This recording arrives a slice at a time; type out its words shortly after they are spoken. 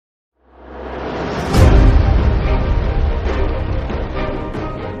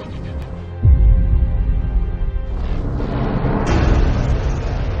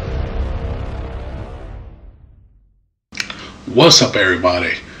What's up,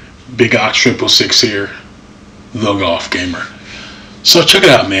 everybody? Big Ox 666 here, the Golf Gamer. So check it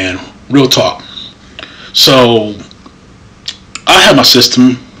out, man. Real talk. So I had my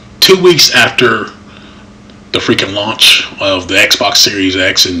system 2 weeks after the freaking launch of the Xbox Series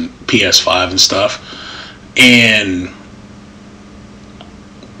X and PS5 and stuff, and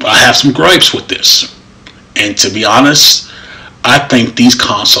I have some gripes with this. And to be honest, I think these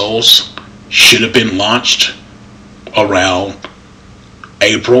consoles should have been launched around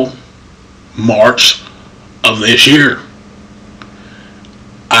April, March of this year.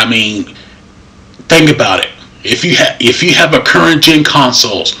 I mean, think about it. If you have a current gen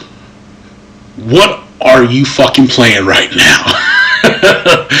consoles, what are you fucking playing right now?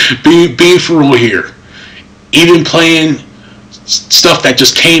 Being for real here. Even playing stuff that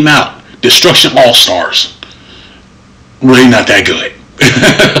just came out, Destruction All Stars, really not that good.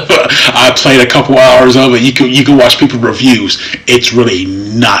 I played a couple hours of it. You can watch people reviews. It's really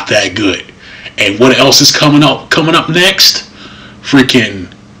not that good. And what else is coming up next?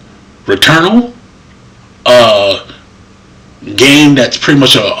 Freaking Returnal, game that's pretty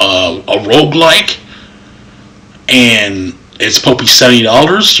much a roguelike, and it's supposed to be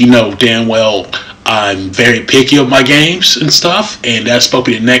 $70. You know damn well I'm very picky of my games and stuff, and that's supposed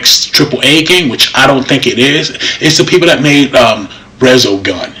to be the next AAA game, which I don't think it is. It's the people that made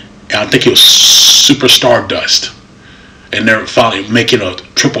Resogun, and I think it was Super Stardust, and they're finally making a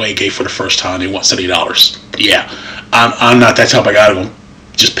AAA game for the first time. They want $70. Yeah, I'm not that type of guy to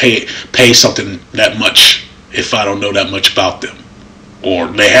just pay something that much if I don't know that much about them, or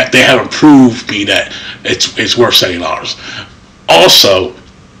they haven't proved me that it's worth $70. Also,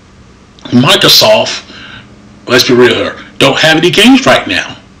 Microsoft, let's be real here, don't have any games right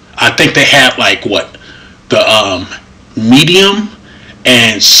now. I think they had like the medium,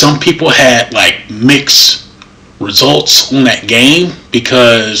 and some people had like mixed results on that game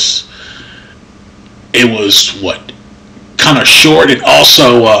because it was kind of short, and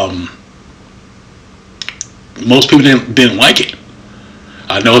also most people didn't like it.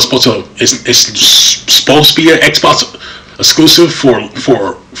 I know it's supposed to be an Xbox exclusive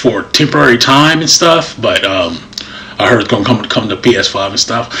for temporary time and stuff, but I heard it's gonna come to PS5 and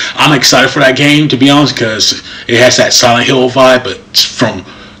stuff. I'm excited for that game, to be honest, because it has that Silent Hill vibe. But from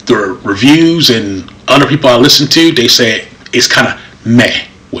the reviews and other people I listen to, they say it's kind of meh,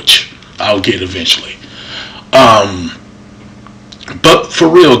 which I'll get eventually. But for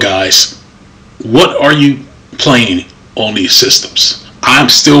real, guys, what are you playing on these systems? I'm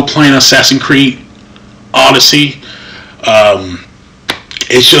still playing Assassin's Creed Odyssey.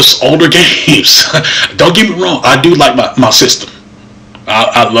 It's just older games. Don't get me wrong, I do like my system.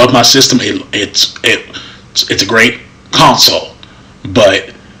 I love my system. It's a great console,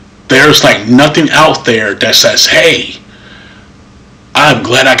 but there's like nothing out there that says, hey, I'm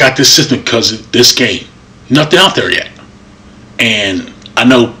glad I got this system because of this game. Nothing out there yet. And I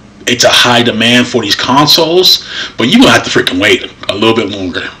know it's a high demand for these consoles, but you're gonna have to freaking wait a little bit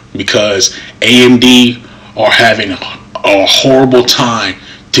longer, because AMD are having a horrible time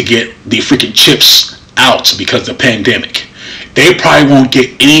to get the freaking chips out because of the pandemic. They probably won't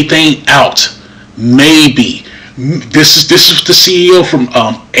get anything out. Maybe this is what the CEO from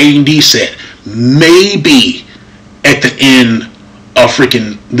AMD said. Maybe at the end of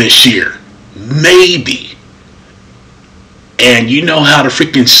freaking this year. Maybe. And you know how the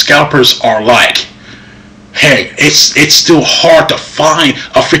freaking scalpers are like. Hey, it's still hard to find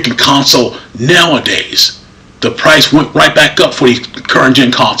a freaking console nowadays. The price went right back up for these current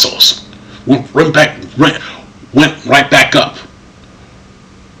gen consoles. Went right back up.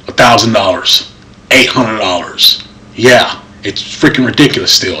 $1,000, $800. Yeah, it's freaking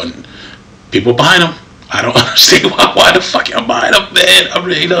ridiculous still, and people buying them. I don't understand why the fuck I'm buying them, man. I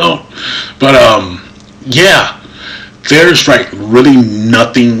really don't. But yeah, there's like really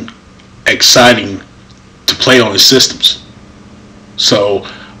nothing exciting to play on the systems. So,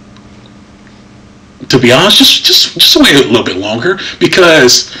 to be honest, just wait a little bit longer,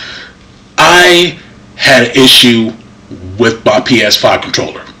 because I had an issue with my PS5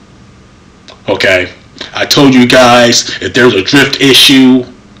 controller. Okay, I told you guys if there's a drift issue,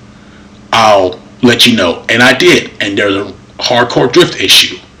 I'll let you know, and I did. And there's a hardcore drift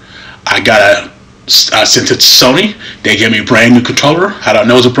issue. I sent it to Sony. They gave me a brand new controller. How do I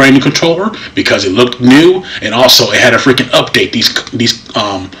know it's a brand new controller? Because it looked new, and also it had a freaking update. These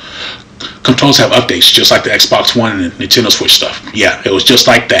controls have updates, just like the Xbox One and the Nintendo Switch stuff. Yeah, it was just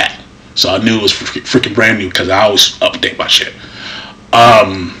like that. So I knew it was freaking brand new, because I always update my shit.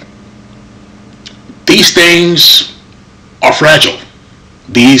 These things are fragile.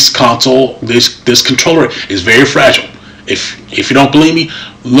 This controller is very fragile. If you don't believe me,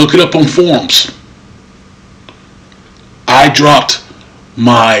 look it up on forums. I dropped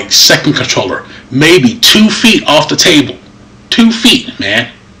my second controller maybe 2 feet off the table. 2 feet,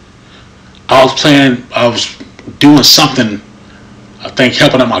 man. I was doing something, I think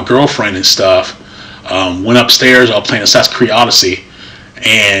helping out my girlfriend and stuff. Went upstairs, I was playing Assassin's Creed Odyssey,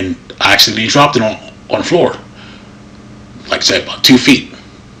 and I accidentally dropped it on the floor. Like I said, about 2 feet.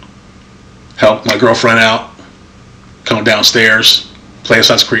 Helped my girlfriend out, come downstairs, play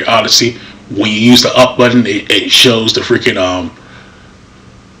Assassin's Creed Odyssey. When you use the up button, it shows the freaking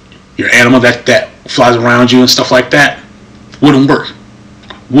your animal that flies around you and stuff like that. Wouldn't work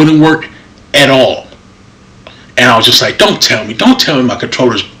at all. And I was just like, don't tell me my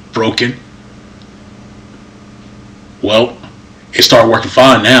controller's broken. Well, it started working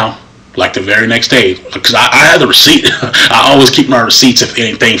fine now, like the very next day, because I had the receipt. I always keep my receipts if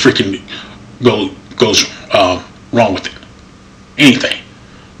anything freaking goes wrong with it, anything.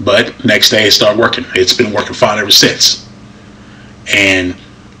 But next day it started working. It's been working fine ever since. And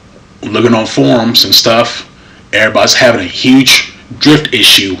looking on forums and stuff, everybody's having a huge drift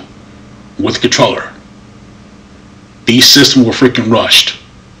issue with the controller. These systems were freaking rushed.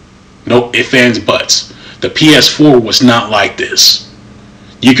 No ifs, ands, buts. The PS4 was not like this.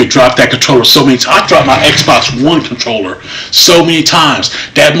 You could drop that controller so many times. I dropped my Xbox One controller so many times.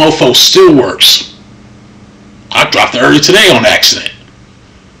 That mofo still works. I dropped it earlier today on accident.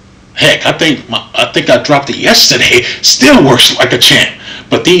 Heck, I think I dropped it yesterday. Still works like a champ.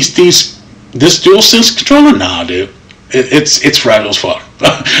 But this DualSense controller, nah, dude. It's fragile as fuck.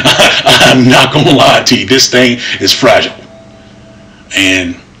 I'm not gonna lie to you. This thing is fragile,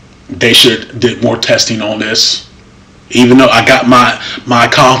 and they should did more testing on this. Even though I got my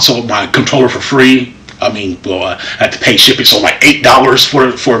console, my controller for free. I mean, well, I had to pay shipping, so like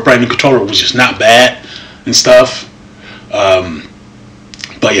 $8 for a brand new controller, which is not bad and stuff.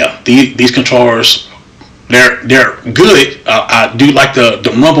 But yeah, these controllers, they're good. I do like the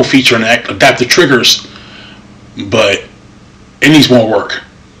rumble feature and adaptive triggers, but it needs more work.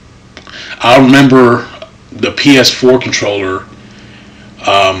 I remember the PS4 controller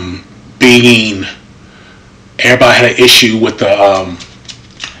being, everybody had an issue with the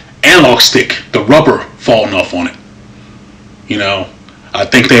analog stick, the rubber falling off on it. You know, I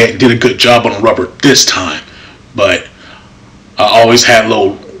think they did a good job on the rubber this time, but I always had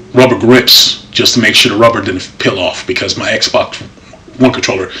little rubber grips just to make sure the rubber didn't peel off, because my Xbox One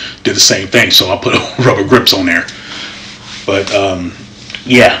controller did the same thing, so I put rubber grips on there. But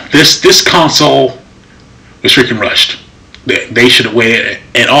yeah, this console was freaking rushed. They should have waited.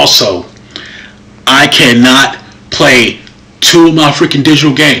 And also, I cannot play 2 of my freaking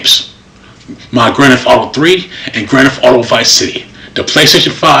digital games, my Grand Theft Auto 3 and Grand Theft Auto Vice City. The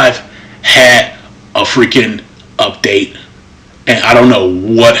PlayStation 5 had a freaking update, and I don't know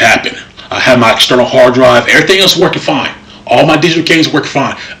what happened. I had my external hard drive, everything else working fine. All my digital games working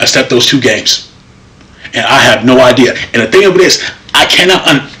fine, except those 2 games. And I have no idea. And the thing of it is, I cannot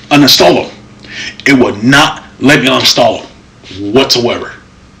uninstall them. It would not let me uninstall them whatsoever.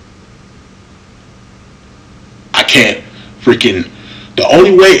 I can't freaking, the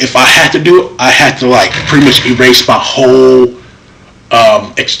only way, if I had to do it, I had to like pretty much erase my whole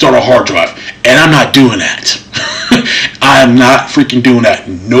external hard drive, and I'm not doing that. I am not freaking doing that.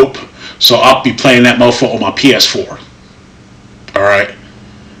 Nope. So I'll be playing that mofo on my PS4. All right.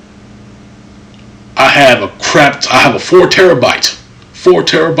 I have a 4 terabyte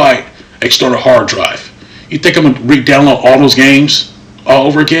external hard drive. You think I'm gonna re-download all those games all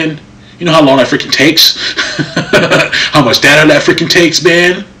over again? You know how long that freaking takes? How much data that freaking takes,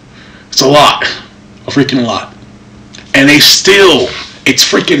 man? It's a lot. A freaking lot. And it's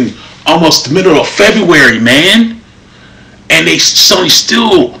freaking almost the middle of February, man. And Sony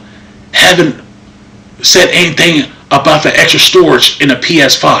still haven't said anything about the extra storage in the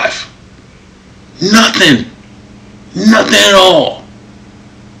PS5. Nothing at all.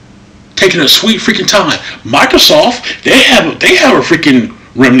 Taking a sweet freaking time. Microsoft, they have a freaking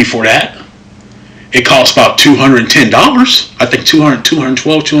remedy for that. It costs about $210. I think $212,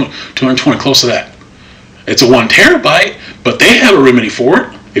 $220, close to that. It's a 1 terabyte, but they have a remedy for it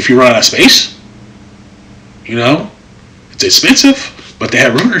if you run out of space. You know, it's expensive, but they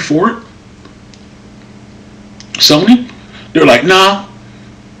have a remedy for it. Sony, they're like, nah,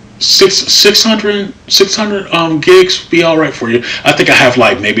 600 gigs be all right for you. I think I have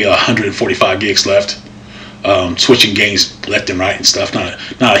like maybe 145 gigs left. Switching games left and right and stuff.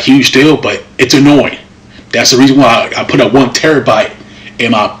 Not a huge deal, but it's annoying. That's the reason why I put a 1 terabyte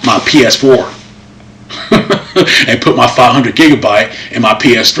in my PS4 and put my 500 gigabyte in my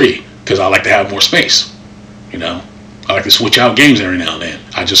PS3, because I like to have more space. You know, I like to switch out games every now and then.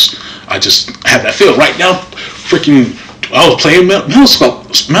 I just have that feel. Right now, freaking, I was playing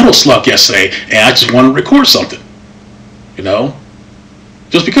Metal Slug yesterday, and I just want to record something. You know,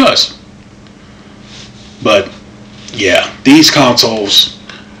 just because. But yeah, these consoles.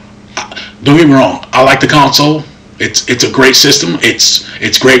 Don't get me wrong. I like the console. It's a great system.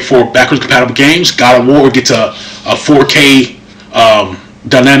 It's great for backwards compatible games. God of War gets a 4K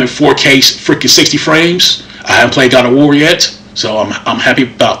dynamic 4K freaking 60 frames. I haven't played God of War yet, so I'm happy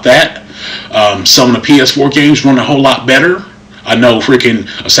about that. Some of the PS4 games run a whole lot better. I know freaking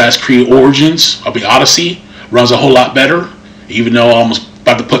Assassin's Creed Origins, Odyssey, runs a whole lot better. Even though I'm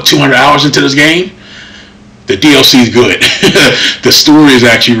about to put 200 hours into this game, the DLC is good. The story is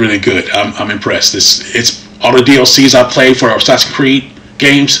actually really good. I'm impressed. It's all the DLCs I played for Assassin's Creed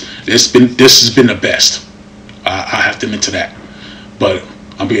games. This has been the best. I have to admit to that. But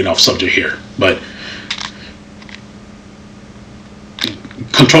I'm being off subject here. But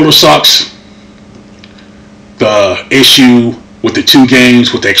controller sucks. The issue with the 2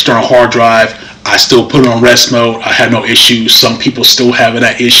 games with the external hard drive, I still put it on rest mode. I had no issues. Some people still having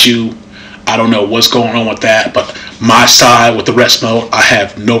that issue. I don't know what's going on with that, but my side with the rest mode, I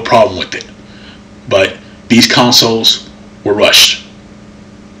have no problem with it. But these consoles were rushed.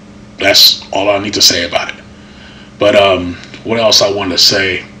 That's all I need to say about it. But what else I wanted to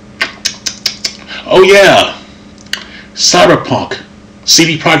say? Oh yeah, Cyberpunk,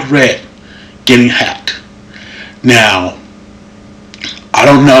 CD Projekt Red getting hacked. Now, I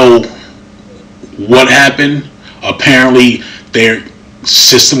don't know what happened. Apparently, their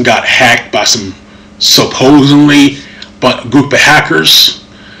system got hacked by some supposedly group of hackers.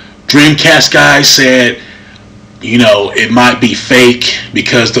 Dreamcast guys said, you know, it might be fake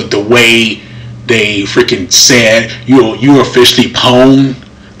because the way they freaking said you were officially pwned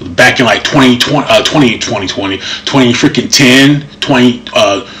back in like 2010,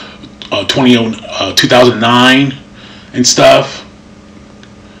 2009 and stuff.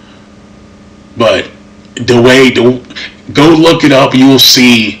 But go look it up, you will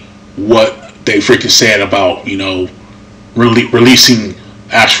see what they freaking said about, you know, releasing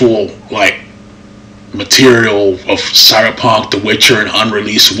actual like material of Cyberpunk, The Witcher, and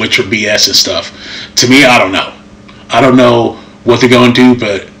unreleased Witcher BS and stuff. To me, I don't know. I don't know what they're gonna do,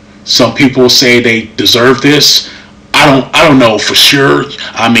 but some people say they deserve this. I don't know for sure.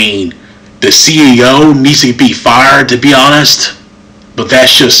 I mean, the CEO needs to be fired, to be honest. But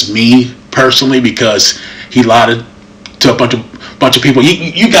that's just me personally, because he lied to a bunch of people.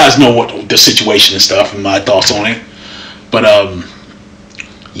 You guys know what the situation and stuff and my thoughts on it. But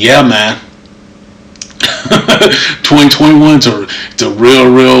yeah, man. 2021 it's a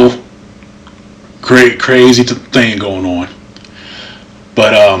real crazy thing going on.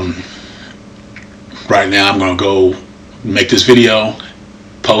 But right now I'm gonna go make this video,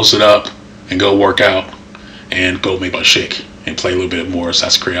 post it up, and go work out and go make my shake and play a little bit more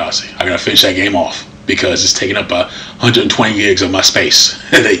Assassin's Creed Odyssey. I gotta finish that game off because it's taking up 120 gigs of my space.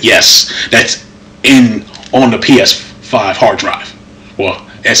 Yes, that's on the PS5 hard drive, well,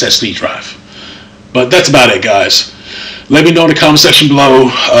 SSD drive. But that's about it, guys. Let me know in the comment section below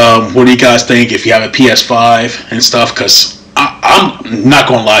what do you guys think if you have a PS5 and stuff, because I'm not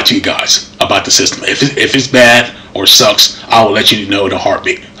going to lie to you guys about the system. If it's bad or sucks, I will let you know in a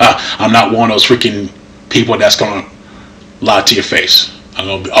heartbeat. I'm not one of those freaking people that's going to lie to your face. I'm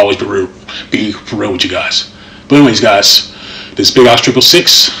going to always be for real with you guys. But anyways, guys, this is Big Ox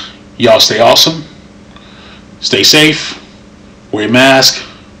 666. Y'all stay awesome. Stay safe. Wear your mask.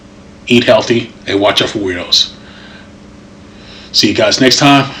 Eat healthy. And watch out for weirdos. See you guys next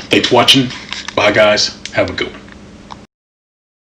time. Thanks for watching. Bye, guys. Have a good one.